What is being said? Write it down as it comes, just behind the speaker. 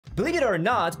Believe it or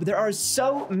not, but there are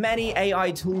so many AI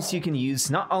tools you can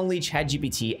use, not only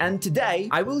ChatGPT, and today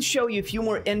I will show you a few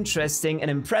more interesting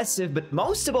and impressive, but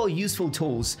most of all useful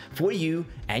tools for you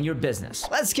and your business.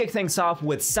 Let's kick things off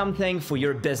with something for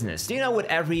your business. Do you know what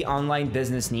every online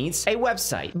business needs? A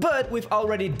website. But we've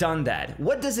already done that.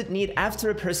 What does it need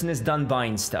after a person is done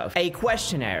buying stuff? A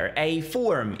questionnaire, a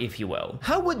form, if you will.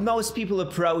 How would most people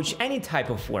approach any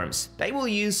type of forms? They will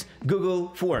use Google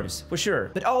Forms, for sure.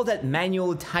 But all that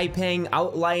manual typing,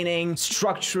 outlining,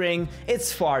 structuring,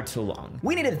 it's far too long.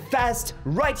 We need it fast,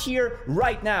 right here,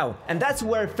 right now. And that's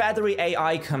where Feathery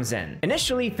AI comes in.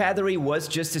 Initially, Feathery was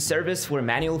just a service for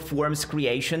manual forms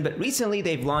creation, but recently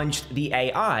they've launched the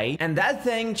AI, and that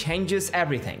thing changes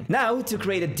everything. Now, to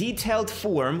create a detailed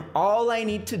form, all I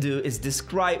need to do is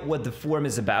describe what the form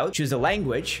is about, choose a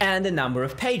language, and the number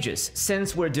of pages.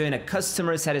 Since we're doing a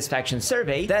customer satisfaction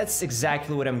survey, that's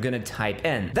exactly what I'm gonna type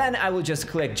in. Then I will just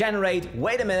click generate,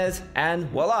 wait a minute, and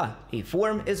voila, a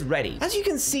form is ready. As you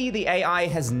can see, the AI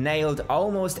has nailed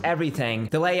almost everything.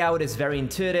 The layout is very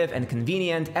intuitive and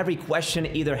convenient. Every question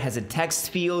either has a text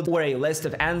field or a list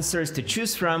of answers to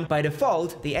choose from. By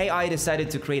default, the AI decided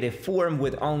to create a form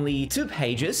with only 2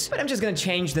 pages, but I'm just gonna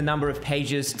change the number of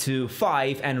pages to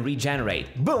 5 and regenerate.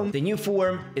 Boom! The new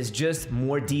form is just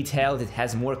more detailed, it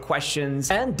has more questions,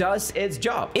 and does its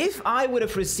job. If I would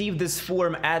have received this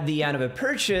form at the end of a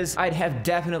purchase, I'd have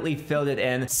definitely filled it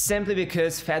in, simply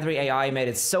because Feathery AI made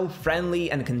it so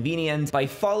friendly and convenient. By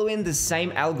following the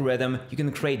same algorithm, you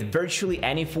can create virtually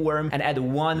any form and add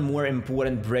one more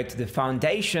important brick to the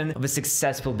foundation of a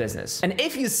successful business. And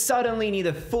if you suddenly need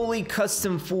a fully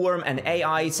custom form and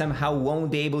AI somehow won't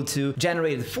be able to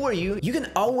generate it for you, you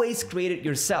can always create it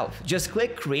yourself. Just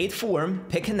click create form,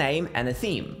 pick a name and a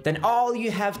theme. Then all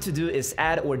you have to do is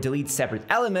add or delete separate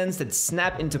elements that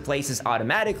snap into places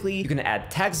automatically. You can add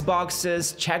text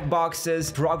boxes, check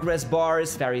boxes, progress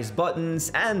bars, various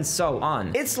buttons, and so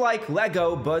on. It's like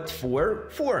Lego, but for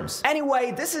forms.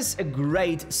 Anyway, this is a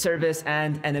great service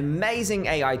and an amazing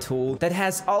AI tool that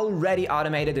has already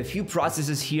automated a few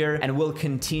processes here and will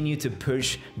continue to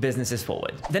push businesses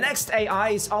forward. The next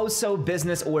AI is also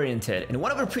business oriented. In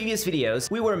one of our previous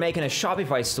videos, we were making a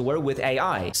Shopify store with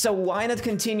AI. So why not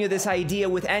continue this idea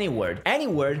with AnyWord?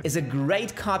 AnyWord is a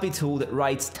great copy tool that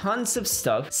writes tons of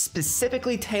stuff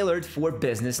specifically tailored for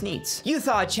business needs. You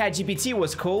thought ChatGPT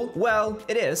was cool? Well,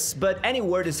 it is, but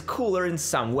AnyWord is cooler in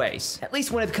some ways, at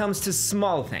least when it comes to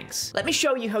small things. Let me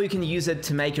show you how you can use it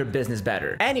to make your business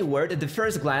better. AnyWord, at the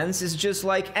first glance, is just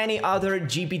like any other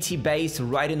GPT-based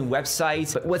writing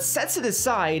website, but what sets it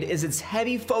aside is its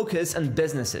heavy focus on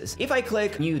businesses. If I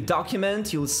click New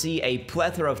Document, you'll see a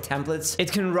plethora of templates.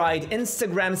 It can write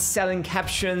Instagram selling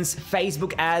captions,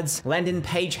 Facebook ads, landing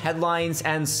page headlines,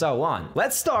 and so on.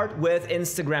 Let's start with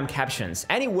Instagram captions.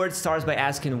 AnyWord starts by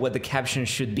asking what the caption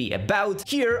should be about.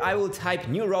 Here, I will type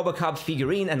new Robocop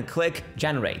figurine and click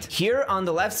generate. Here on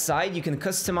the left side, you can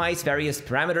customize various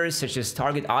parameters such as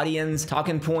target audience,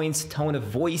 talking points, tone of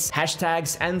voice,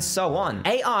 hashtags, and so on.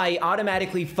 AI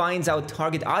automatically finds out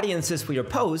target audiences for your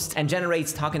post and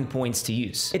generates talking points to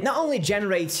use. It not only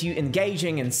generates you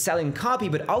engaging and selling copy,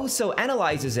 but also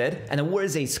analyzes it and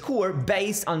awards a score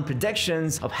based on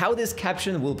predictions of how this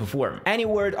caption will perform.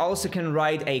 AnyWord also can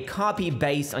write a copy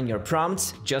based on your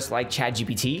prompts, just like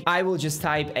ChatGPT. I will just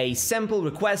type a simple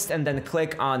request and then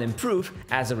click on improve.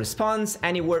 As a response,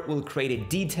 AnyWord will create a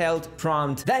detailed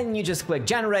prompt. Then you just click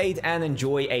generate and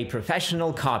enjoy a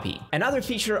professional copy. Another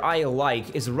feature I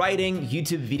like is writing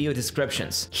YouTube video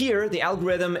descriptions. Here, the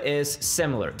algorithm is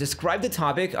similar. Describe the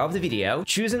topic of the video,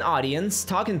 choose an audience,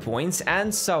 talking points,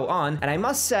 and so on. And I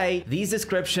must say, these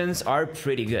descriptions are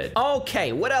pretty good.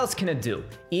 Okay, what else can it do?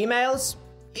 Emails?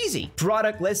 Easy.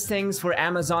 Product listings for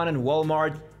Amazon and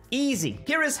Walmart? Easy.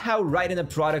 Here is how writing a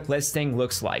product listing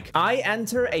looks like. I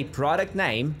enter a product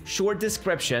name, short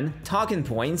description, talking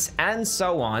points, and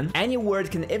so on.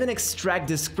 AnyWord can even extract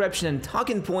description and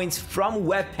talking points from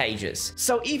web pages.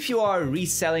 So if you are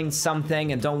reselling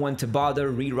something and don't want to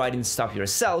bother rewriting stuff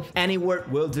yourself, AnyWord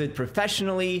will do it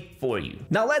professionally for you.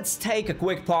 Now let's take a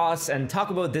quick pause and talk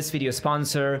about this video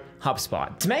sponsor,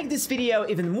 HubSpot. To make this video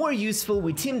even more useful,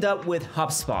 we teamed up with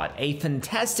HubSpot, a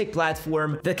fantastic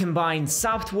platform that combines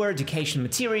software, education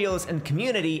materials, and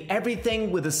community,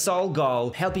 everything with the sole goal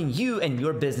of helping you and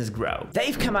your business grow.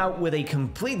 They've come out with a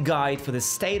complete guide for the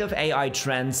state of AI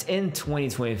trends in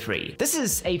 2023. This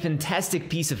is a fantastic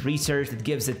piece of research that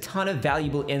gives a ton of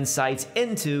valuable insights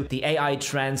into the AI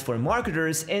trends for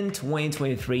marketers in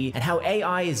 2023 and how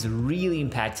AI is really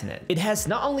impacting it. It has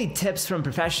not only tips from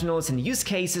professionals and use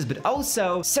cases, but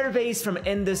also surveys from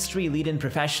industry-leading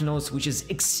professionals, which is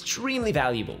extremely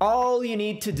valuable. All you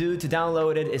need to do to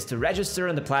download it is to register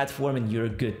on the platform and you're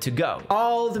good to go.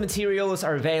 All the materials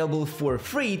are available for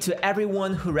free to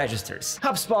everyone who registers.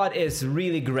 HubSpot is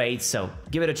really great, so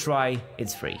give it a try,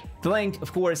 it's free. The link,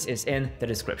 of course, is in the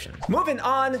description. Moving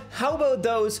on, how about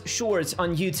those shorts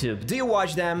on YouTube? Do you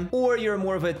watch them, or you're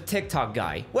more of a TikTok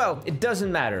guy? Well, it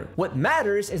doesn't matter. What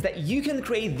matters is that you can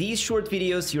create these short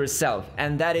videos yourself,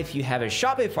 and that if you have a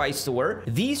Shopify store,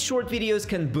 these short videos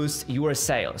can boost your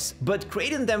sales. But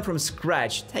creating them from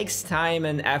scratch takes time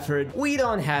and effort. We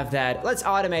don't have that. Let's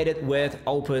automate it with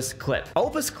OpusClip.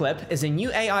 OpusClip is a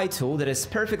new AI tool that is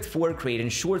perfect for creating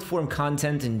short-form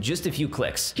content in just a few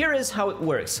clicks. Here is how it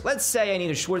works. Let's say I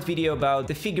need a short video about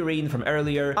the figurine from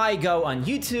earlier. I go on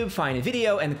YouTube, find a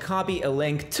video, and copy a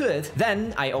link to it.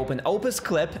 Then I open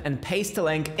OpusClip and paste the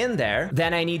link in there.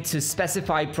 Then I need to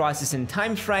specify processing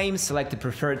time frame, select the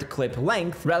preferred clip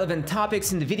length, relevant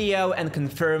topics in the video, and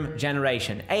confirm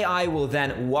generation. AI will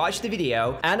then watch the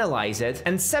video, analyze it,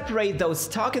 and separate those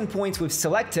talking points we've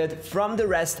selected from the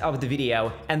rest of the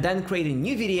video, and then create a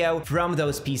new video from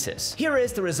those pieces. Here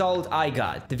is the result I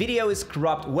got. The video is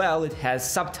cropped well, it has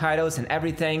subtitles and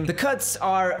everything. The cuts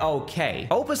are okay.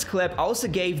 OpusClip also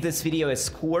gave this video a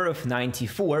score of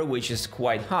 94, which is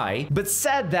quite high, but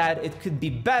said that it could be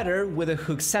better with a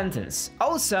hook sentence.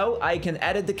 Also, I can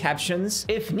edit the captions.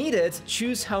 If needed,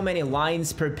 choose how many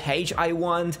lines per page I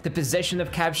want, the position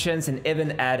of captions, and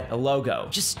even add a logo.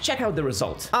 Just check out the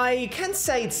result. I can't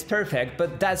say it's perfect,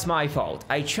 but that's my fault.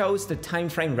 I chose the time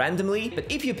frame randomly,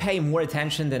 but if you pay more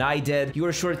attention than I did,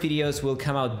 your short videos will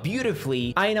come out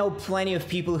beautifully. I know plenty of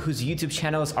people whose YouTube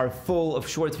channels are full of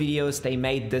short videos they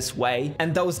made this way,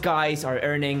 and those guys are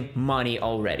earning money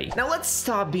already. Now let's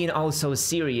stop being all so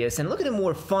serious and look at a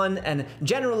more fun and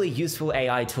generally useful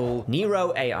AI tool,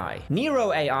 Nero AI.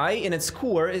 Nero AI in its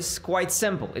core is quite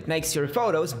simple. It makes your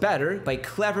photos better by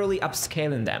cleverly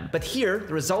upscaling them. But here,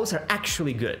 the results are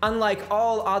actually good. Unlike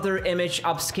all other image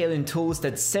upscaling tools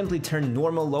that simply turn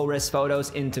normal low-res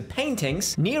photos into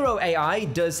paintings, Nero AI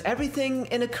does everything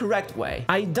in a correct way.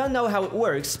 I don't know how it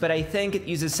works, but I think it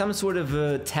uses some sort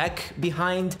of tech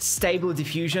behind stable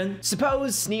diffusion.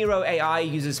 Suppose Nero AI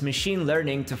uses machine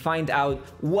learning to find out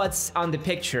what's on the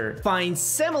picture, finds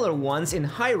similar ones in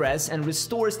high-res, and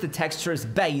restores the textures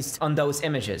based on those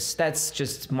images. That's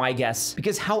just my guess,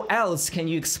 because how else can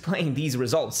you explain these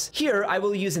results? Here, I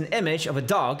will use an image of a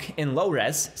dog in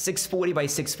low-res, 640 by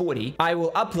 640. I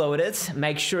will upload it,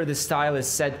 make sure the style is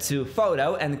set to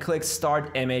photo, and click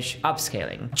Start Image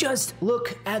Upscaling. Just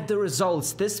look at the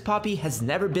results. This puppy has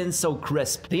never been so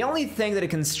crisp. The only thing that it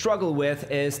can struggle with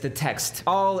is the text.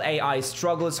 All AI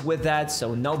struggles with that,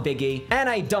 so no biggie. And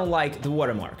I don't like the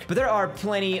watermark. But there are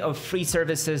plenty of free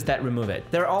services that remove it.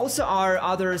 There also are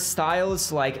other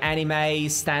styles like anime,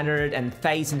 standard, and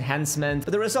face enhancement,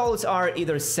 but the results are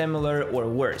either similar or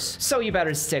worse. So you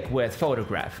better stick with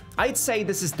photograph. I'd say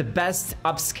this is the best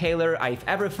upscaler I've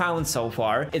ever found so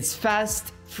far. It's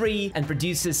fast, free, and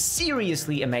produces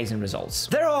seriously amazing results.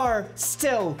 There are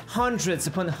still hundreds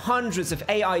upon hundreds of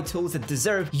AI tools that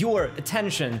deserve your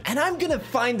attention, and I'm gonna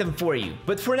find them for you.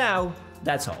 But for now,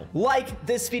 that's all. Like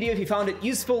this video if you found it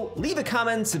useful, leave a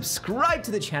comment, subscribe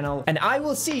to the channel, and I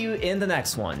will see you in the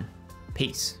next one.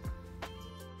 Peace.